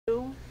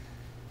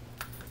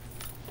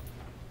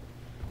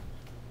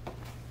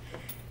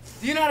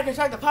Do you know how to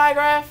construct a pie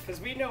graph?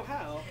 Because we know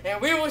how.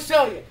 And we will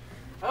show you.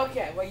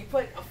 Okay, well you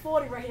put a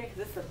 40 right here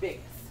because it's the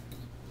biggest.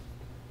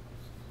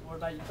 What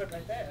about you put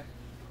right there?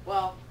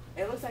 Well,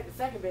 it looks like the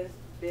second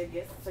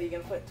biggest, so you're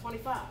going to put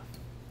 25.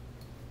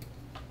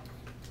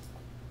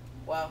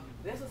 Well,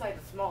 this looks like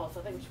the smallest,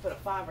 so I think we should put a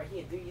 5 right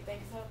here. Do you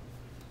think so?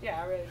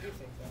 Yeah, I really do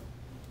think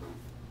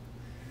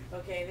so.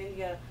 Okay, and then you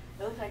got,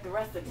 it looks like the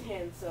rest are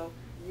 10, so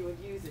you would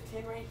use the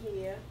 10 right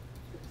here,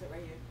 2%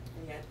 right here,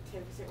 and you got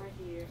 10% right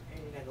here,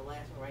 and you got the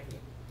last one right here.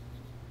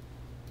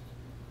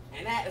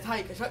 And that is how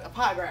you construct a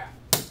pie graph.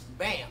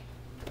 Bam.